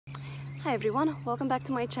Hi everyone, welcome back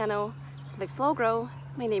to my channel, Live Flow Grow.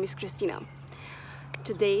 My name is Christina.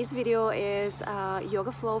 Today's video is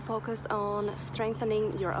yoga flow focused on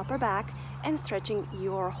strengthening your upper back and stretching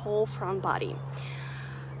your whole front body.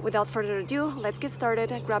 Without further ado, let's get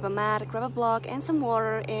started. Grab a mat, grab a block and some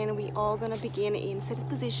water, and we all gonna begin in seated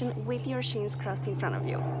position with your shins crossed in front of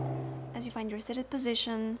you. As you find your seated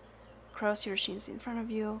position, cross your shins in front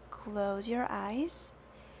of you, close your eyes,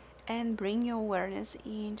 and bring your awareness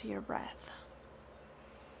into your breath.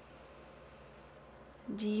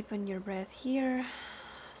 Deepen your breath here.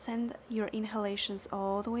 Send your inhalations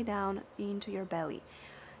all the way down into your belly.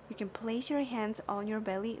 You can place your hands on your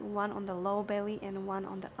belly, one on the low belly and one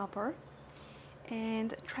on the upper.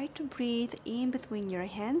 And try to breathe in between your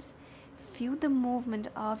hands. Feel the movement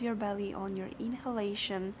of your belly on your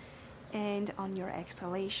inhalation and on your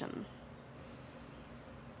exhalation.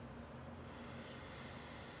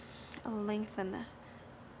 Lengthen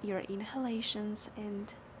your inhalations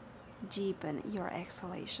and deepen your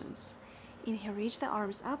exhalations. Inhale, reach the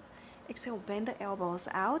arms up. Exhale, bend the elbows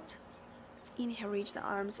out. Inhale, reach the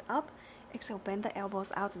arms up. Exhale, bend the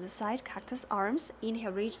elbows out to the side, cactus arms.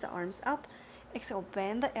 Inhale, reach the arms up. Exhale,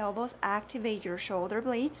 bend the elbows, activate your shoulder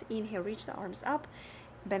blades. Inhale, reach the arms up.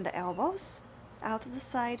 Bend the elbows out to the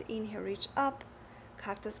side. Inhale, reach up.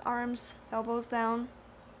 Cactus arms, elbows down.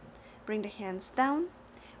 Bring the hands down.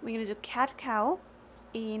 We're going to do cat-cow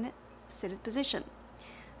in seated position.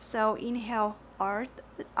 So inhale,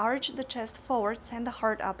 arch the chest forward, send the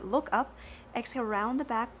heart up, look up. Exhale, round the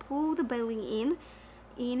back, pull the belly in.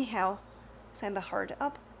 Inhale, send the heart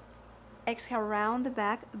up. Exhale, round the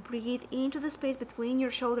back, breathe into the space between your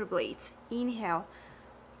shoulder blades. Inhale,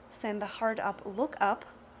 send the heart up, look up.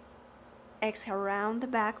 Exhale, round the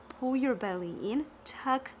back, pull your belly in,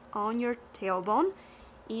 tuck on your tailbone.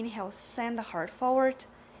 Inhale, send the heart forward.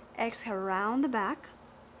 Exhale, round the back.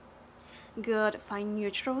 Good. Find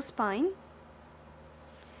neutral spine.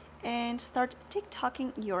 And start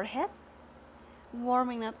tick-tocking your head,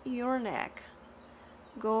 warming up your neck.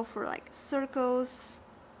 Go for like circles,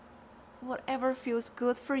 whatever feels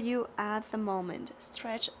good for you at the moment.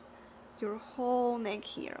 Stretch your whole neck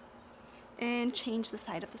here and change the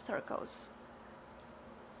side of the circles.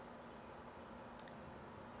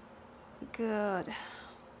 Good.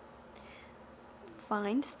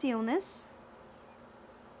 Find stillness.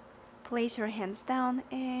 Place your hands down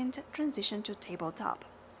and transition to tabletop.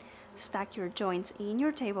 Stack your joints in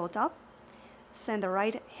your tabletop. Send the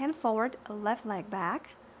right hand forward, left leg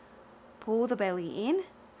back. Pull the belly in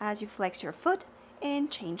as you flex your foot and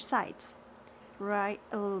change sides. Right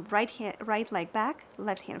leg back,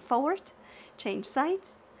 left hand forward, change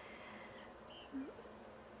sides.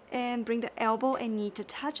 And bring the elbow and knee to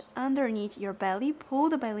touch underneath your belly. Pull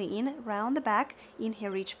the belly in, round the back.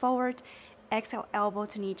 Inhale, reach forward. Exhale, elbow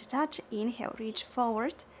to knee to touch. Inhale, reach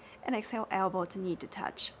forward. And exhale, elbow to knee to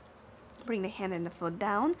touch. Bring the hand and the foot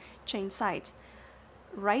down. Change sides.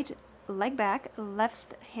 Right leg back,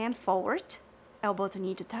 left hand forward. Elbow to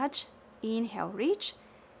knee to touch. Inhale, reach.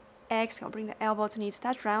 Exhale, bring the elbow to knee to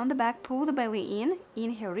touch. Round the back, pull the belly in.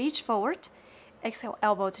 Inhale, reach forward. Exhale,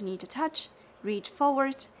 elbow to knee to touch. Reach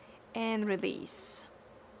forward. And release.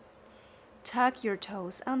 Tuck your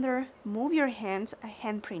toes under, move your hands, a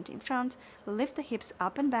handprint in front, lift the hips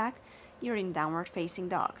up and back. You're in downward facing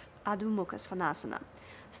dog, Adho Mukha Svanasana.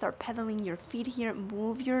 Start pedaling your feet here,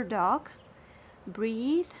 move your dog.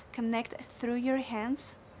 Breathe, connect through your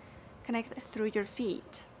hands, connect through your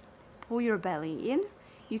feet. Pull your belly in.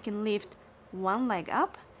 You can lift one leg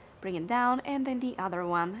up, bring it down, and then the other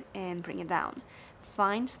one, and bring it down.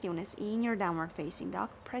 Find stillness in your downward facing dog.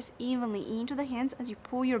 Press evenly into the hands as you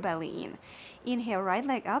pull your belly in. Inhale, right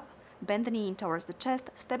leg up, bend the knee in towards the chest,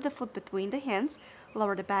 step the foot between the hands,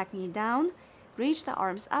 lower the back knee down, reach the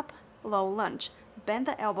arms up, low lunge. Bend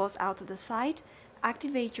the elbows out to the side,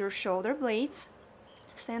 activate your shoulder blades,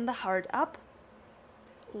 send the heart up,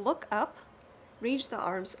 look up, reach the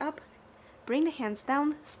arms up, bring the hands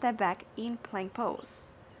down, step back in plank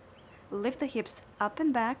pose. Lift the hips up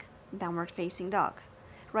and back, downward facing dog.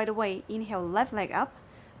 Right away, inhale, left leg up,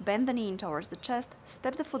 bend the knee in towards the chest,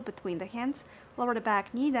 step the foot between the hands, lower the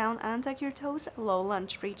back knee down, untuck your toes, low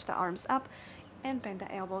lunge, reach the arms up, and bend the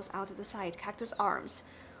elbows out to the side, cactus arms.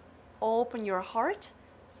 Open your heart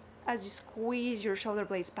as you squeeze your shoulder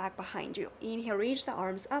blades back behind you. Inhale, reach the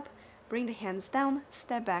arms up, bring the hands down,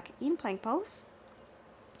 step back in plank pose.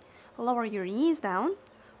 Lower your knees down,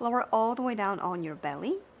 lower all the way down on your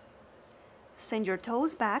belly. Send your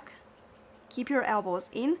toes back, keep your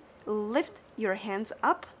elbows in, lift your hands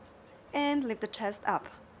up, and lift the chest up.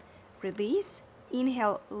 Release,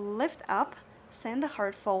 inhale, lift up, send the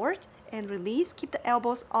heart forward. and release. Keep the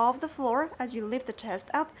elbows off the floor as you lift the chest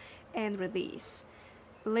up and release.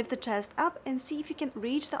 Lift the chest up and see if you can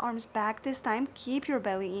reach the arms back this time. Keep your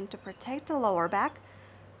belly in to protect the lower back.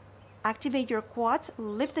 Activate your quads,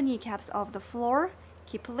 lift the kneecaps off the floor.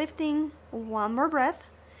 Keep lifting. One more breath.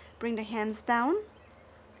 Bring the hands down.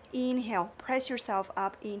 Inhale, press yourself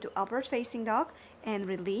up into upward facing dog and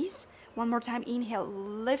release. One more time, inhale,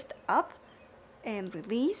 lift up and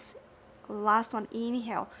release. Last one,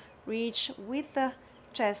 inhale, reach with the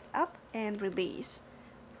chest up and release.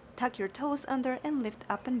 Tuck your toes under and lift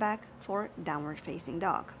up and back for downward facing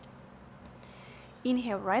dog.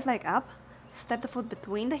 Inhale, right leg up, step the foot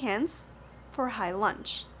between the hands for high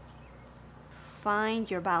lunge.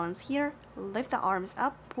 Find your balance here, lift the arms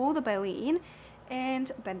up, pull the belly in,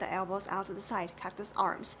 and bend the elbows out to the side, cactus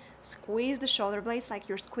arms. Squeeze the shoulder blades like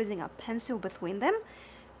you're squeezing a pencil between them.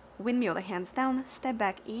 Windmill the hands down, step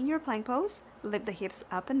back in your plank pose, lift the hips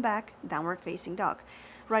up and back, downward facing dog.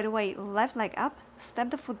 Right away, left leg up, step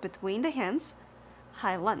the foot between the hands,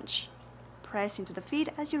 high lunge. Press into the feet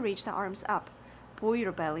as you reach the arms up. Pull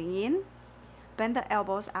your belly in, bend the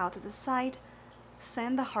elbows out to the side,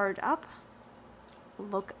 send the heart up,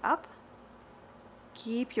 look up.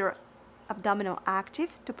 Keep your abdominal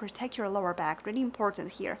active to protect your lower back. Really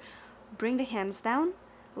important here. Bring the hands down,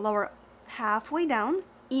 lower halfway down.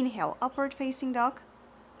 Inhale, upward facing dog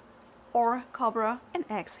or cobra, and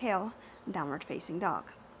exhale, downward facing dog.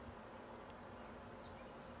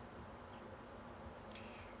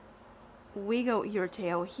 Wiggle your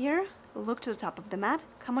tail here. Look to the top of the mat.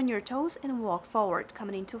 Come on your toes and walk forward,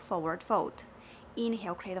 coming into forward fold.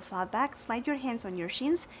 Inhale, create a flat back. Slide your hands on your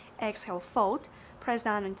shins. Exhale, fold. Press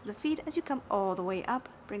down into the feet as you come all the way up.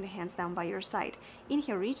 Bring the hands down by your side.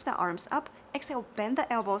 Inhale, reach the arms up. Exhale, bend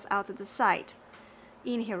the elbows out to the side.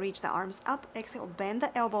 Inhale, reach the arms up. Exhale, bend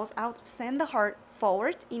the elbows out. Send the heart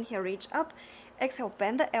forward. Inhale, reach up. Exhale,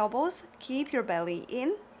 bend the elbows. Keep your belly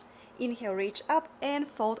in. Inhale, reach up and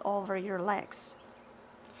fold over your legs.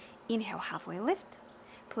 Inhale, halfway lift.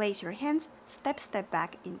 Place your hands, step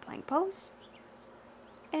back in plank pose.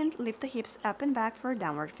 And lift the hips up and back for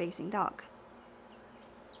downward facing dog.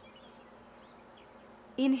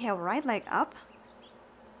 Inhale, right leg up.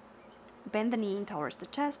 Bend the knee in towards the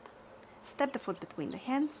chest. Step the foot between the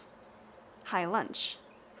hands. High lunge.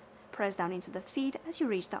 Press down into the feet as you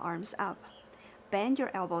reach the arms up. Bend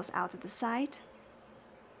your elbows out to the side.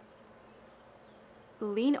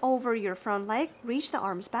 Lean over your front leg. Reach the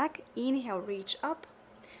arms back. Inhale, reach up.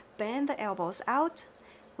 Bend the elbows out.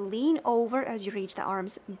 Lean over as you reach the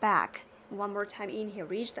arms back. One more time. Inhale,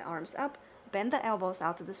 reach the arms up. Bend the elbows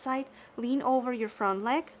out to the side. Lean over your front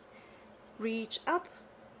leg. Reach up.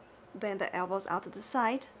 Bend the elbows out to the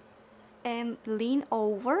side. And lean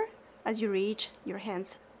over as you reach your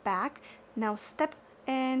hands back. Now step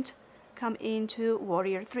and come into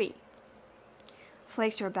warrior 3.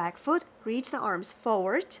 Flex your back foot. Reach the arms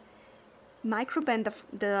forward. Micro bend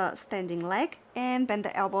the standing leg and bend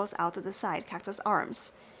the elbows out to the side, cactus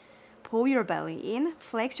arms. Pull your belly in.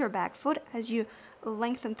 Flex your back foot as you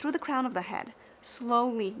lengthen through the crown of the head.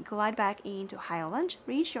 Slowly glide back into high lunge.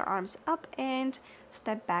 Reach your arms up and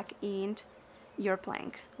step back into your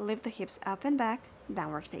plank. Lift the hips up and back,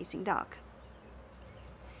 downward facing dog.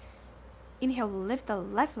 Inhale, lift the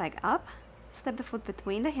left leg up. Step the foot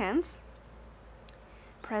between the hands.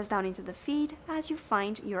 Press down into the feet as you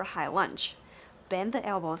find your high lunge. Bend the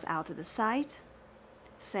elbows out to the side.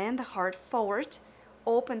 Send the heart forward.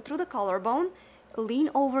 Open through the collarbone. Lean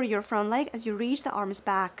over your front leg as you reach the arms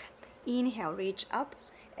back. Inhale, reach up.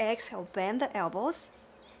 Exhale, bend the elbows.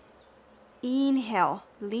 Inhale,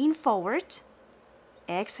 lean forward.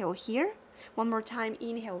 Exhale here. One more time.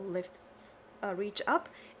 Inhale, lift, reach up.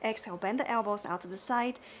 Exhale, bend the elbows out to the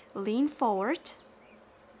side. Lean forward.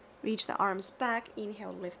 Reach the arms back.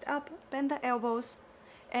 Inhale, lift up. Bend the elbows.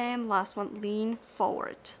 And last one, lean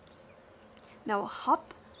forward. Now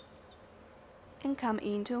hop and come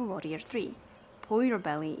into warrior 3. Pull your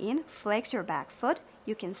belly in. Flex your back foot.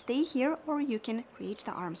 You can stay here or you can reach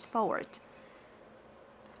the arms forward.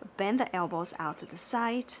 Bend the elbows out to the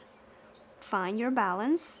side. Find your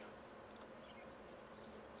balance.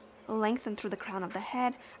 Lengthen through the crown of the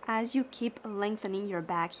head as you keep lengthening your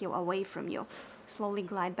back heel away from you. Slowly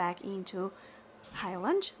glide back into high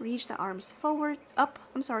lunge. Reach the arms forward, up,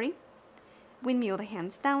 Windmill the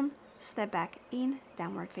hands down. Step back in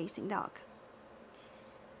downward facing dog.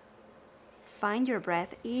 Find your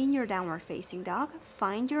breath in your downward facing dog.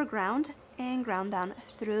 Find your ground and ground down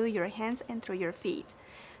through your hands and through your feet.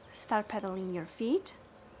 Start pedaling your feet.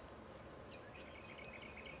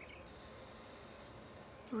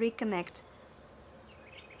 Reconnect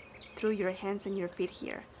through your hands and your feet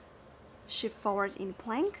here. Shift forward in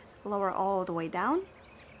plank, lower all the way down.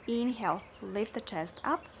 Inhale, lift the chest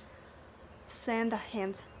up. Send the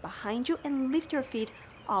hands behind you and lift your feet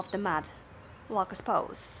off the mat. Locust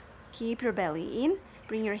pose. Keep your belly in.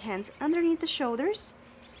 Bring your hands underneath the shoulders.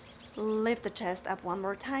 Lift the chest up one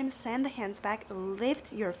more time. Send the hands back.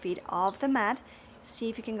 Lift your feet off the mat. See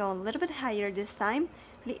if you can go a little bit higher this time.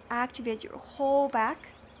 Really activate your whole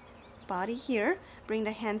back. Body here. Bring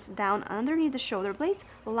the hands down underneath the shoulder blades.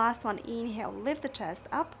 Last one, inhale, lift the chest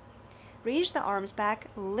up. Reach the arms back,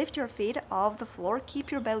 lift your feet off the floor.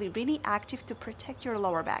 Keep your belly really active to protect your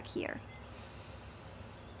lower back here.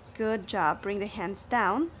 Good job. Bring the hands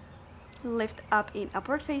down. Lift up in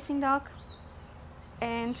upward facing dog.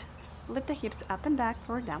 And lift the hips up and back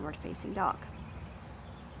for downward facing dog.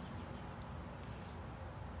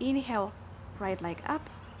 Inhale, right leg up.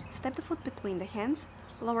 Step the foot between the hands.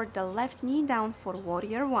 Lower the left knee down for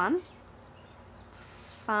warrior one.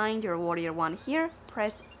 Find your warrior one here.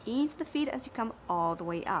 Press into the feet as you come all the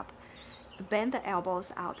way up. Bend the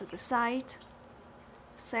elbows out to the side.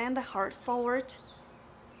 Send the heart forward.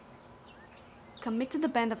 Commit to the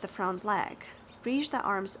bend of the front leg. Reach the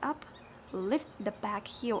arms up. Lift the back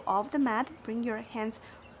heel off the mat. Bring your hands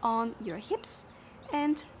on your hips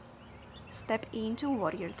and step into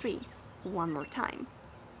warrior three. One more time.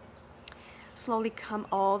 Slowly come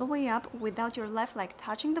all the way up without your left leg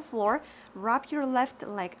touching the floor. Wrap your left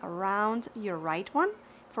leg around your right one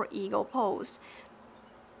for eagle pose.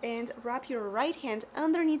 And wrap your right hand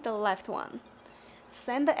underneath the left one.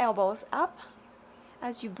 Send the elbows up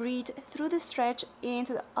as you breathe through the stretch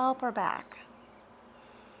into the upper back.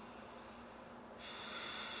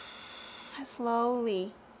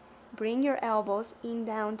 Slowly bring your elbows in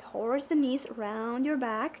down towards the knees, round your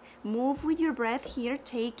back. Move with your breath here.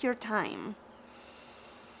 Take your time.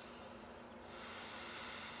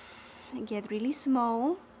 And get really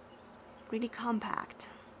small, really compact.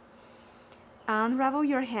 Unravel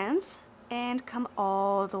your hands and come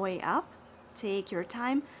all the way up. Take your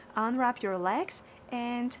time. Unwrap your legs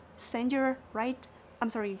and send your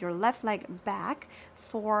left leg back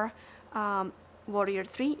for warrior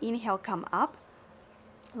three. Inhale, come up.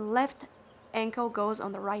 Left ankle goes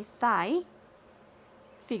on the right thigh.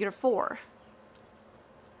 Figure four.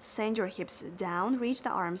 Send your hips down, reach the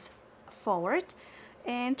arms forward,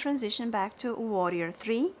 and transition back to warrior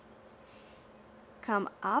three. Come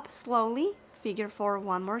up slowly, figure four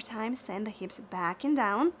one more time. Send the hips back and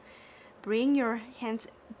down. Bring your hands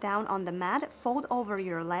down on the mat, fold over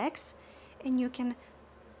your legs, and you can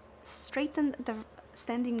straighten the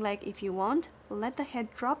standing leg if you want. Let the head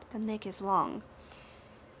drop, the neck is long.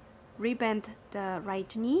 Rebend the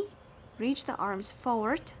right knee, reach the arms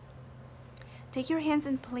forward. Take your hands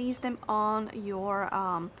and place them on your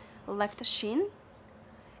left shin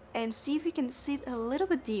and see if you can sit a little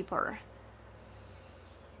bit deeper.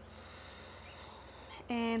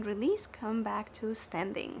 And release, come back to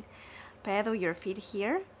standing. Pedal your feet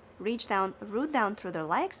here, reach down, root down through the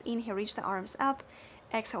legs. Inhale, reach the arms up.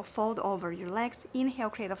 Exhale, fold over your legs. Inhale,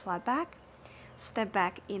 create a flat back. Step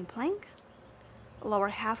back in plank. Lower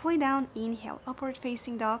halfway down. Inhale, upward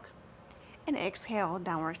facing dog. And exhale,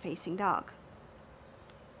 downward facing dog.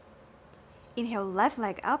 Inhale, left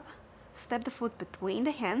leg up. Step the foot between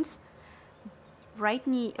the hands. Right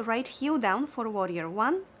heel down for warrior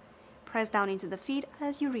one. Press down into the feet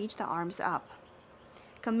as you reach the arms up.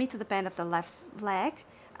 Commit to the bend of the left leg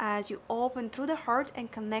as you open through the heart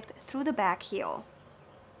and connect through the back heel.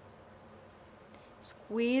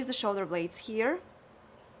 Squeeze the shoulder blades here.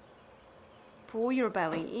 Pull your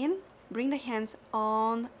belly in. Bring the hands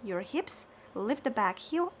on your hips. Lift the back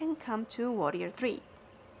heel and come to warrior three.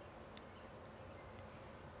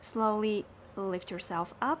 Slowly lift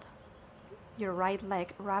yourself up. Your right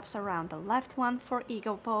leg wraps around the left one for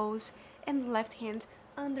eagle pose and left hand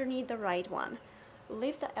underneath the right one.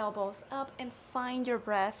 Lift the elbows up and find your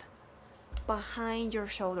breath behind your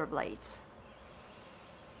shoulder blades.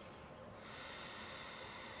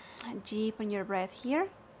 Deepen your breath here.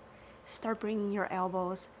 Start bringing your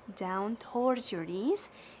elbows down towards your knees.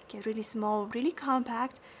 Get really small, really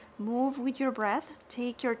compact. Move with your breath.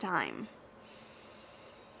 Take your time.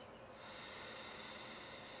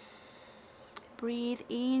 Breathe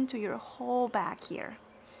into your whole back here.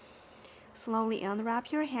 Slowly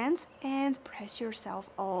unwrap your hands and press yourself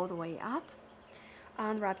all the way up.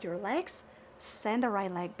 Unwrap your legs. Send the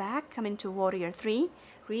right leg back. Come into warrior three.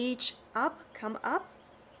 Reach up, come up.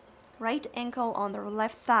 Right ankle on the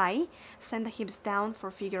left thigh. Send the hips down for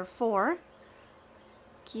figure four.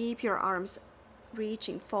 Keep your arms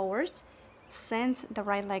reaching forward. Send the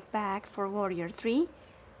right leg back for warrior three.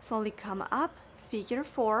 Slowly come up, figure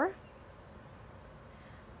four.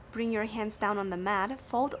 Bring your hands down on the mat,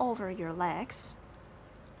 fold over your legs.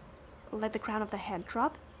 Let the crown of the head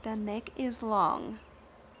drop, the neck is long.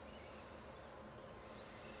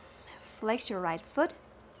 Flex your right foot,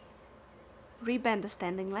 rebend the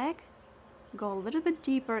standing leg, go a little bit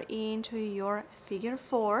deeper into your figure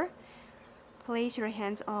 4. Place your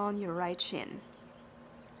hands on your right shin.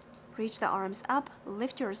 Reach the arms up,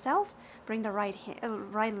 lift yourself, bring the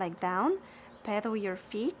right leg down, pedal your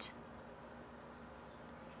feet.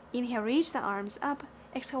 Inhale, reach the arms up,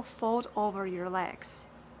 exhale, fold over your legs.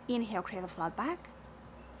 Inhale, create a flat back.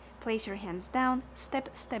 Place your hands down, step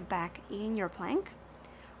back in your plank.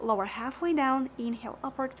 Lower halfway down, inhale,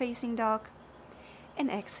 upward facing dog. And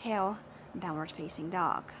exhale, downward facing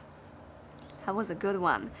dog. That was a good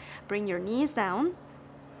one. Bring your knees down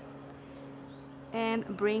and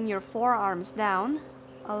bring your forearms down.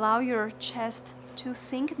 Allow your chest to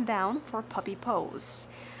sink down for puppy pose.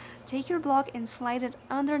 Take your block and slide it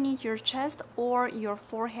underneath your chest or your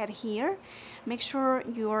forehead here. Make sure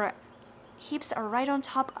your hips are right on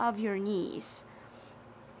top of your knees.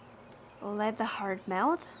 Let the heart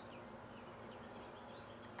melt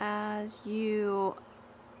as you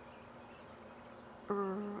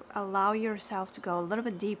allow yourself to go a little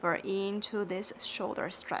bit deeper into this shoulder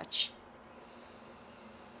stretch.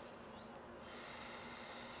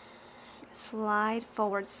 Slide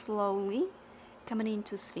forward slowly, coming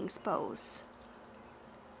into Sphinx pose.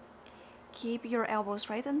 Keep your elbows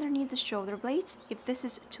right underneath the shoulder blades. If this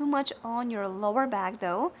is too much on your lower back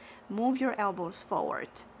though, move your elbows forward.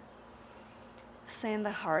 Send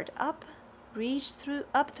the heart up, reach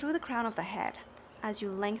up through the crown of the head as you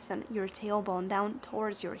lengthen your tailbone down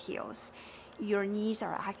towards your heels. Your knees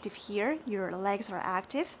are active here, your legs are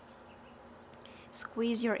active.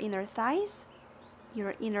 Squeeze your inner thighs,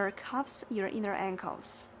 your inner cuffs, your inner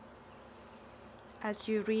ankles as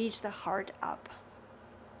you reach the heart up.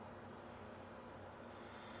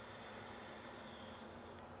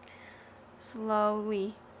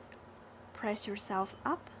 Slowly press yourself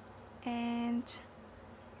up and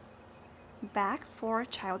back for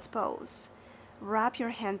child's pose. Wrap your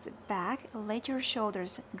hands back, let your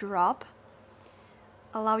shoulders drop.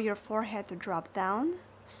 Allow your forehead to drop down.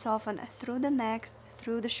 Soften through the neck,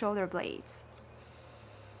 through the shoulder blades.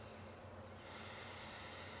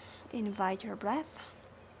 Invite your breath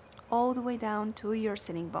all the way down to your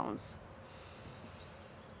sitting bones.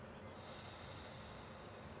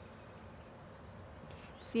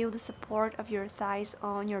 Feel the support of your thighs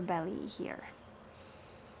on your belly here.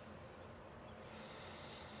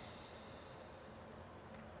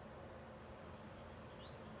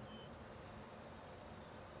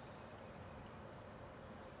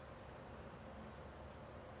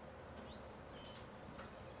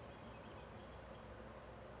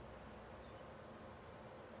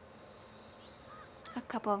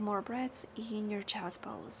 A couple of more breaths in your child's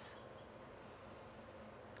pose.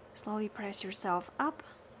 Slowly press yourself up.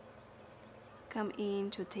 Come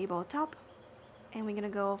into tabletop. And we're gonna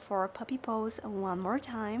go for puppy pose one more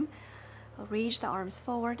time. Reach the arms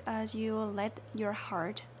forward as you let your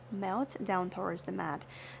heart melt down towards the mat.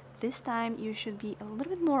 This time you should be a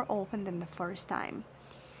little bit more open than the first time.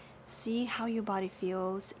 See how your body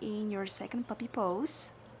feels in your second puppy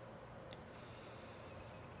pose.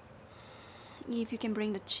 If you can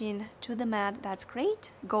bring the chin to the mat, that's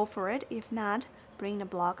great. Go for it. If not, bring the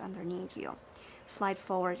block underneath you. Slide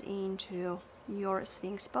forward into your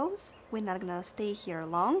Sphinx pose. We're not gonna stay here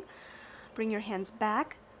long. Bring your hands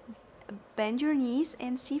back, bend your knees,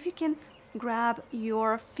 and see if you can grab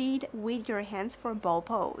your feet with your hands for ball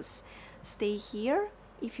pose. Stay here.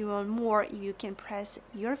 If you want more, you can press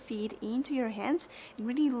your feet into your hands and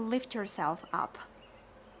really lift yourself up.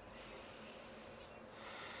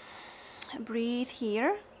 Breathe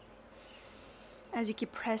here. As you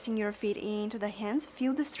keep pressing your feet into the hands,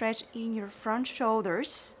 feel the stretch in your front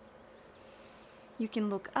shoulders. You can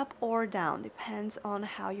look up or down, depends on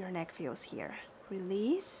how your neck feels here.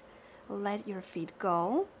 Release, let your feet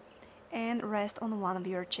go, and rest on one of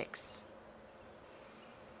your cheeks.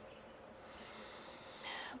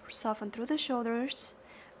 Soften through the shoulders,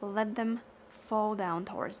 let them fall down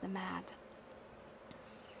towards the mat.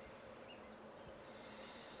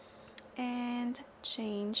 And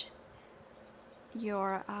change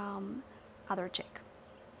your other cheek.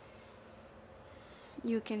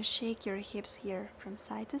 You can shake your hips here from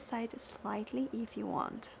side to side slightly if you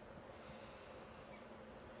want.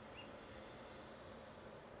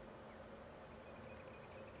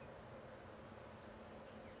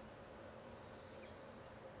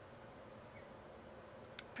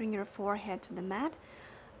 Bring your forehead to the mat.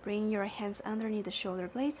 Bring your hands underneath the shoulder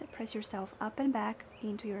blades. Press yourself up and back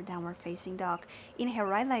into your downward facing dog. Inhale,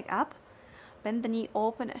 right leg up. Bend the knee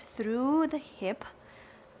open through the hip.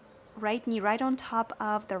 Right knee right on top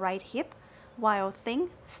of the right hip. Wild thing.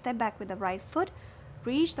 Step back with the right foot.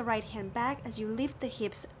 Reach the right hand back as you lift the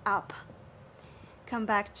hips up. Come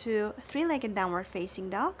back to three-legged downward facing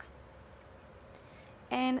dog.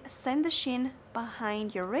 And send the shin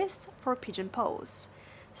behind your wrists for pigeon pose.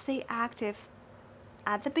 Stay active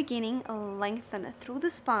at the beginning, lengthen through the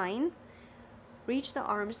spine, reach the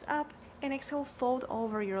arms up, and exhale, fold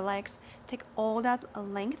over your legs. Take all that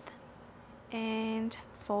length and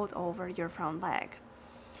fold over your front leg.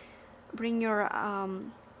 Bring your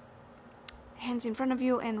hands in front of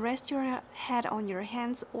you and rest your head on your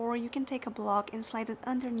hands, or you can take a block and slide it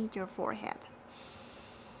underneath your forehead.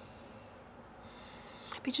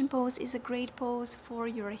 Pigeon pose is a great pose for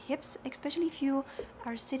your hips, especially if you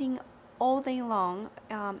are sitting all day long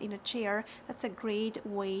in a chair. That's a great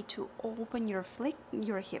way to open your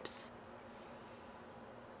hips.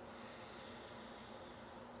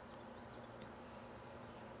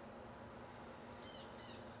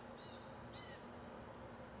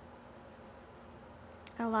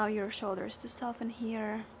 Allow your shoulders to soften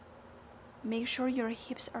here. Make sure your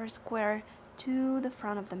hips are square to the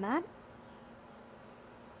front of the mat.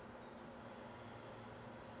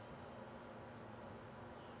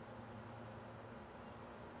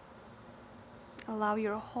 Allow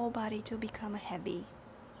your whole body to become heavy.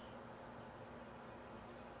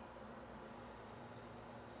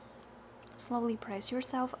 Slowly press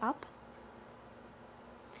yourself up.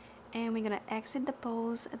 And we're gonna exit the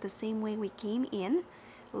pose the same way we came in.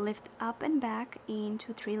 Lift up and back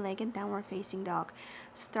into three-legged downward facing dog.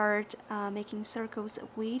 Start making circles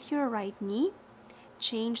with your right knee.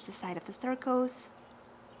 Change the side of the circles.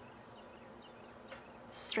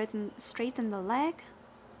 Straighten the leg.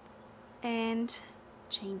 And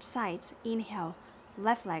change sides. Inhale,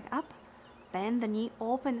 left leg up. Bend the knee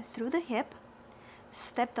open through the hip.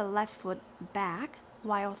 Step the left foot back.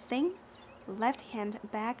 Wild thing. Left hand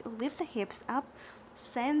back. Lift the hips up.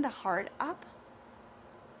 Send the heart up.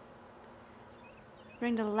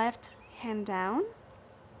 Bring the left hand down.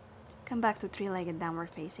 Come back to three-legged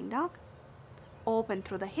downward facing dog. Open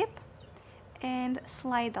through the hip. And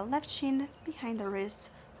slide the left shin behind the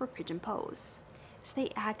wrists for pigeon pose. Stay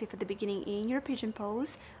active at the beginning in your pigeon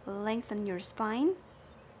pose. Lengthen your spine.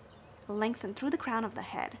 Lengthen through the crown of the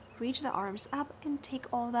head. Reach the arms up and take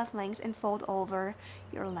all that length and fold over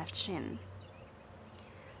your left shin.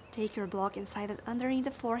 Take your block and slide it underneath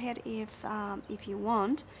the forehead if you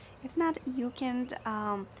want. If not, you can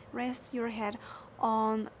rest your head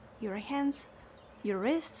on your hands, your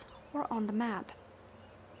wrists, or on the mat.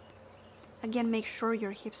 Again, make sure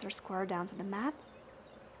your hips are square down to the mat.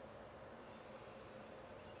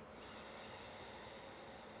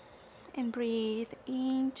 And breathe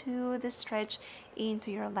into the stretch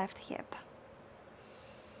into your left hip.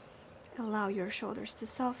 Allow your shoulders to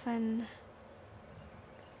soften.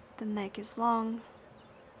 The neck is long.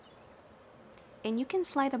 And you can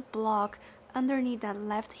slide a block underneath that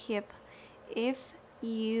left hip if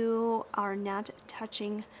you are not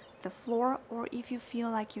touching the floor or if you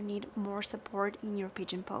feel like you need more support in your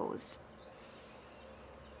pigeon pose.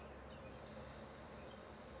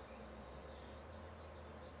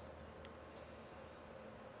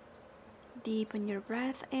 Deepen your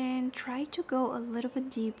breath and try to go a little bit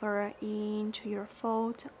deeper into your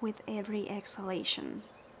fold with every exhalation.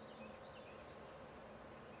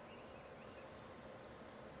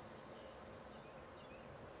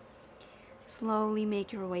 Slowly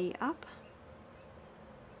make your way up.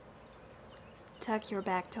 Tuck your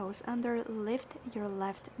back toes under, lift your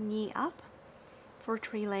left knee up. For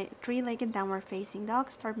three-legged downward facing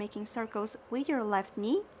dog, start making circles with your left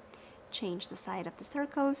knee. Change the side of the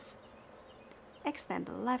circles. Extend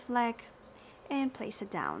the left leg and place it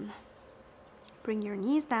down. Bring your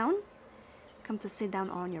knees down. Come to sit down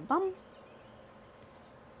on your bum.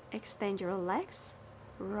 Extend your legs.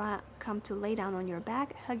 Come to lay down on your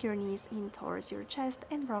back. Hug your knees in towards your chest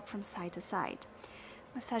and rock from side to side.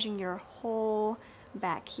 Massaging your whole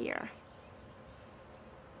back here.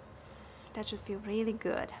 That should feel really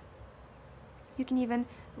good. You can even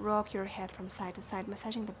rock your head from side to side,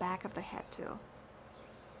 massaging the back of the head too.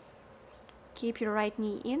 Keep your right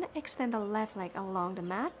knee in, extend the left leg along the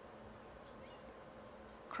mat.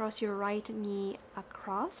 Cross your right knee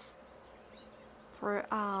across for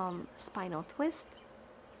spinal twist.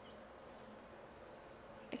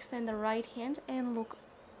 Extend the right hand and look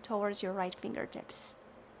towards your right fingertips.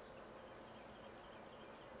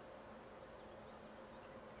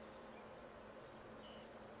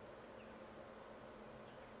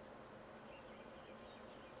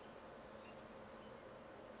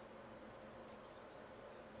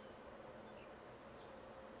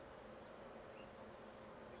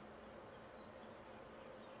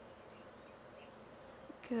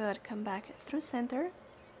 Good, come back through center.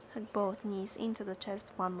 Hug both knees into the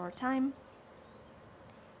chest one more time.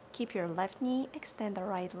 Keep your left knee, extend the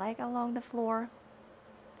right leg along the floor.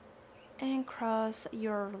 And cross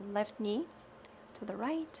your left knee to the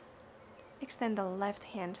right. Extend the left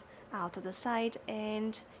hand out to the side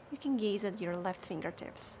and you can gaze at your left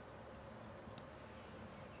fingertips.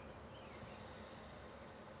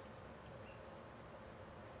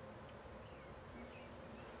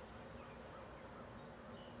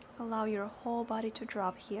 Allow your whole body to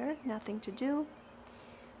drop here, nothing to do.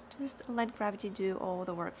 Just let gravity do all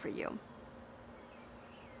the work for you.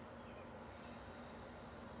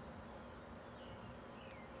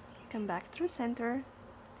 Come back through center.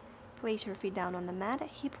 Place your feet down on the mat,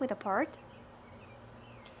 hip width apart.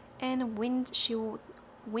 And windshield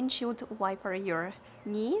wiper your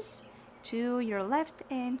knees to your left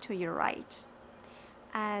and to your right.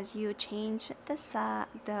 As you change the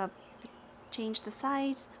sides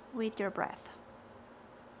with your breath.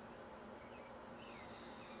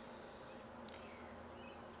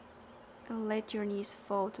 Let your knees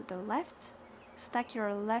fall to the left. Stack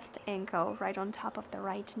your left ankle right on top of the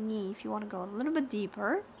right knee if you want to go a little bit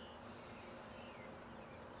deeper.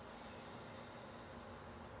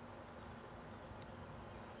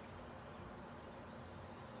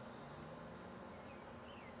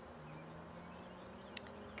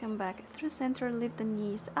 Come back through center, lift the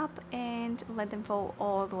knees up and let them fall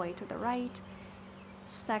all the way to the right.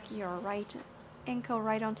 Stack your right ankle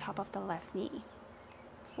right on top of the left knee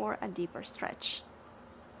for a deeper stretch.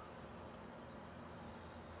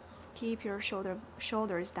 Keep your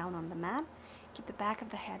shoulders down on the mat. Keep the back of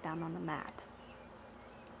the head down on the mat.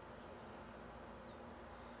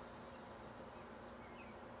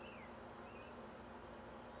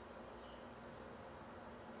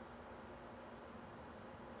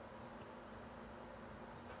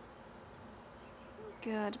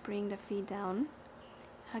 Good, bring the feet down,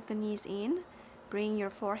 hug the knees in, bring your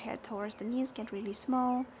forehead towards the knees, get really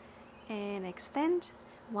small, and extend.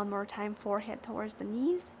 One more time, forehead towards the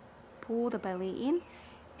knees, pull the belly in,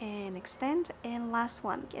 and extend. And last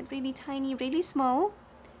one, get really tiny, really small,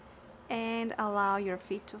 and allow your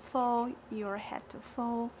feet to fall, your head to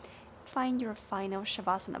fall. Find your final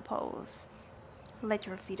Shavasana pose. Let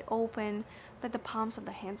your feet open, let the palms of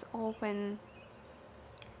the hands open,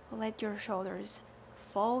 let your shoulders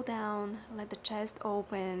fall down, let the chest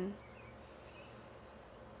open.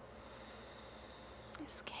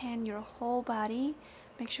 Scan your whole body.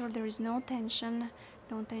 Make sure there is no tension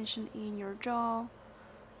in your jaw,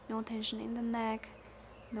 no tension in the neck,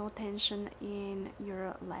 no tension in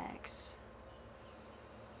your legs.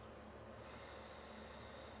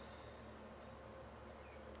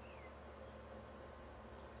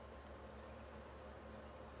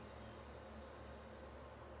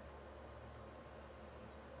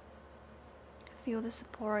 Feel the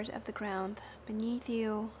support of the ground beneath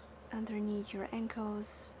you, underneath your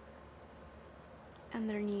ankles,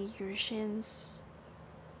 underneath your shins,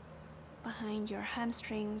 behind your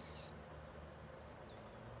hamstrings,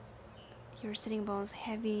 your sitting bones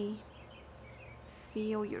heavy.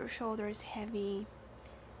 Feel your shoulders heavy,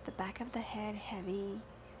 the back of the head heavy,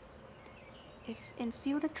 and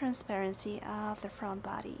feel the transparency of the front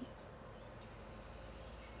body.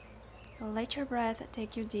 Let your breath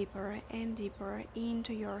take you deeper and deeper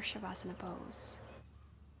into your Shavasana pose.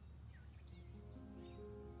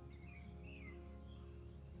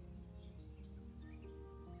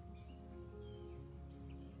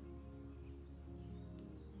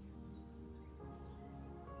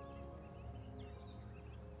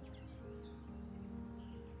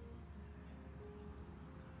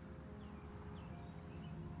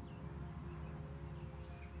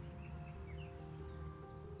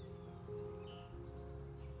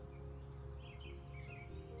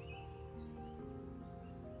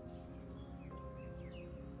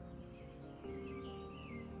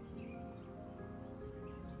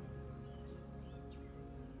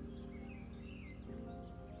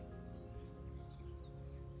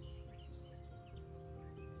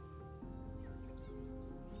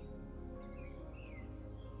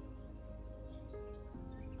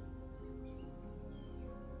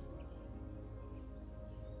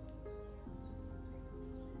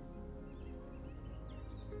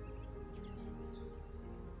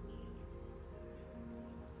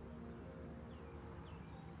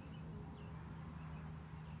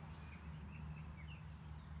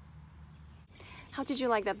 How did you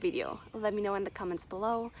like that video? Let me know in the comments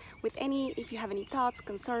below. If you have any thoughts,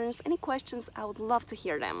 concerns, any questions, I would love to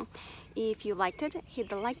hear them. If you liked it, hit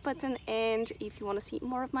the like button, and if you want to see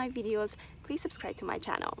more of my videos, please subscribe to my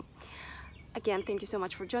channel. Again, thank you so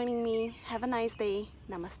much for joining me. Have a nice day.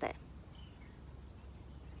 Namaste.